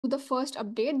the first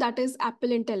update, that is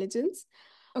Apple Intelligence.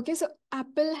 Okay, so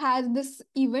Apple has this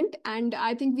event, and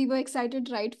I think we were excited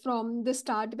right from the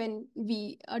start when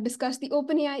we discussed the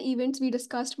OpenAI events, we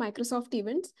discussed Microsoft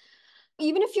events.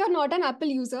 Even if you're not an Apple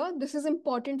user, this is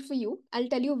important for you. I'll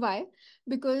tell you why.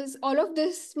 Because all of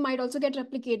this might also get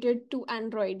replicated to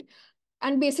Android.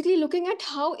 And basically, looking at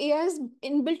how AI is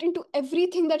inbuilt into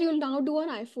everything that you'll now do on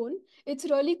iPhone, it's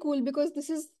really cool because this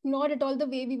is not at all the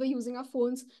way we were using our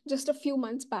phones just a few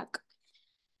months back.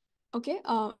 Okay,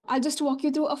 I'll just walk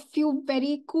you through a few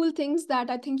very cool things that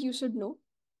I think you should know.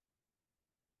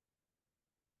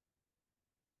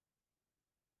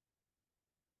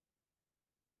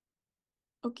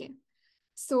 Okay,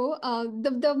 so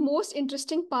the most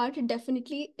interesting part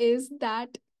definitely is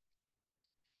that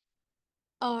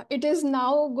it is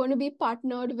now going to be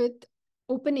partnered with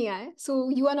OpenAI. So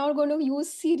you are now going to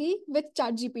use Siri with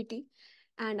ChatGPT.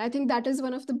 And I think that is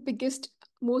one of the biggest,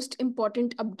 most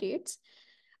important updates.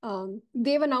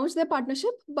 They've announced their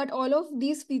partnership, but all of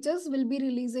these features will be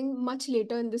releasing much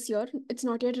later in this year. It's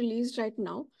not yet released right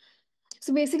now.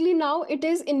 So basically, now it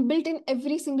is inbuilt in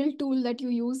every single tool that you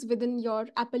use within your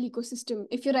Apple ecosystem.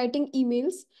 If you're writing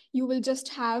emails, you will just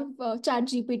have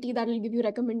ChatGPT that will give you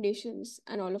recommendations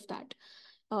and all of that.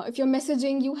 If you're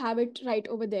messaging, you have it right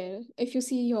over there. If you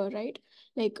see here, right?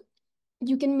 Like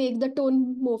you can make the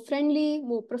tone more friendly,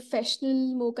 more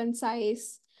professional, more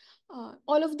concise.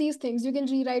 All of these things you can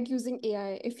rewrite using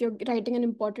AI if you're writing an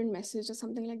important message or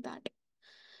something like that.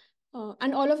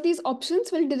 And all of these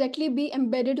options will directly be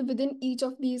embedded within each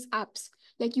of these apps.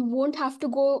 Like you won't have to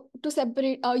go to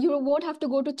separate, you won't have to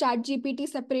go to ChatGPT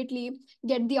separately,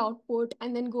 get the output,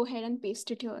 and then go ahead and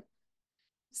paste it here.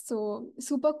 So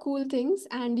super cool things.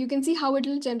 And you can see how it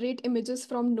will generate images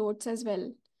from notes as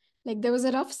well. Like there was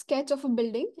a rough sketch of a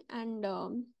building and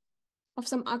of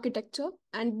some architecture,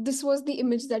 and this was the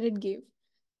image that it gave.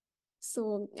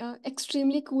 So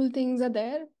extremely cool things are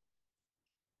there.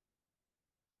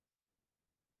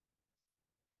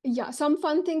 Yeah, some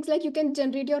fun things like you can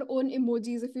generate your own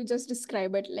emojis if you just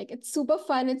describe it. Like it's super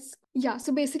fun. Yeah,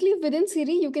 so basically within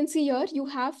Siri, you can see here you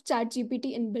have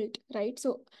ChatGPT inbuilt, right?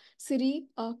 So Siri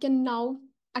can now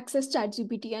access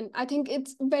ChatGPT, and I think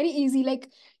it's very easy.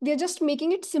 Like they're just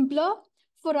making it simpler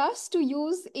for us to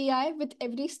use AI with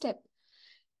every step.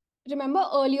 Remember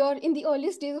earlier in the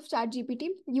earliest days of ChatGPT,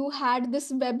 you had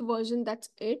this web version, that's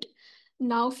it.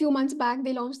 Now, a few months back,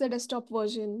 they launched the desktop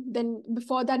version. Then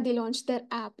before that, they launched their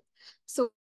app. So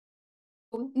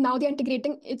now they're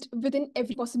integrating it within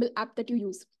every possible app that you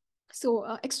use.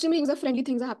 So extremely user-friendly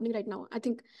things are happening right now. I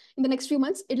think in the next few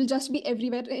months, it'll just be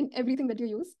everywhere in everything that you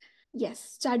use.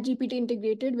 Yes, ChatGPT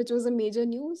integrated, which was a major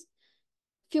news.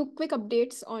 Few quick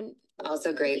updates on.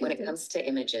 Also great when it comes to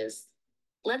images.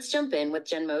 Let's jump in with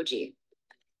Genmoji.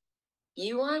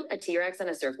 You want a T-Rex on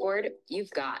a surfboard? You've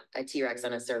got a T-Rex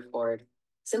on a surfboard.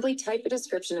 Simply type a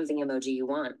description of the emoji you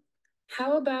want.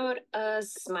 How about a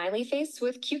smiley face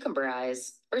with cucumber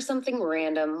eyes or something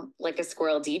random like a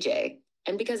squirrel DJ?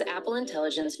 And because Apple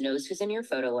Intelligence knows who's in your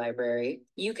photo library,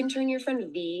 you can turn your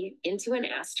friend V into an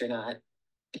astronaut.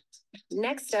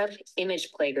 Next up,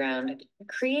 Image Playground.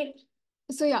 Create.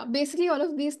 So yeah, basically all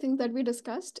of these things that we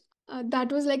discussed,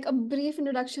 that was like a brief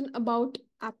introduction about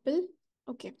Apple.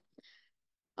 Okay.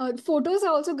 Photos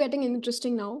are also getting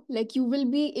interesting now. Like you will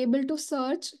be able to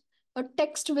search a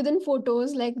text within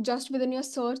photos, like just within your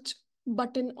search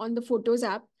button on the Photos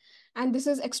app. And this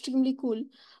is extremely cool.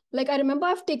 Like I remember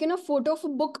I've taken a photo of a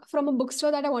book from a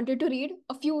bookstore that I wanted to read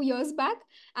a few years back.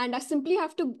 And I simply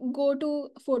have to go to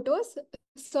photos,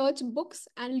 search books,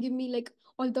 and it'll give me like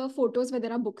all the photos where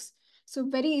there are books. So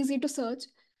very easy to search.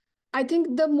 I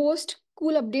think the most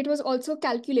cool update was also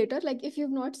calculator. Like if you've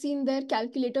not seen their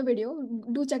calculator video,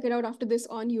 do check it out after this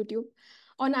on YouTube.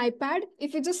 On iPad,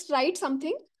 if you just write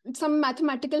something, some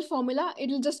mathematical formula,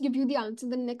 it'll just give you the answer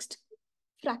the next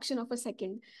fraction of a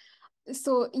second.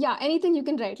 So yeah, anything you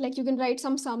can write. Like you can write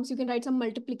some sums, you can write some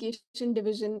multiplication,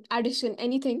 division, addition,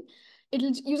 anything.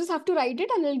 You just have to write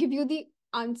it and it'll give you the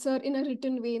answer in a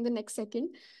written way in the next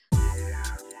second.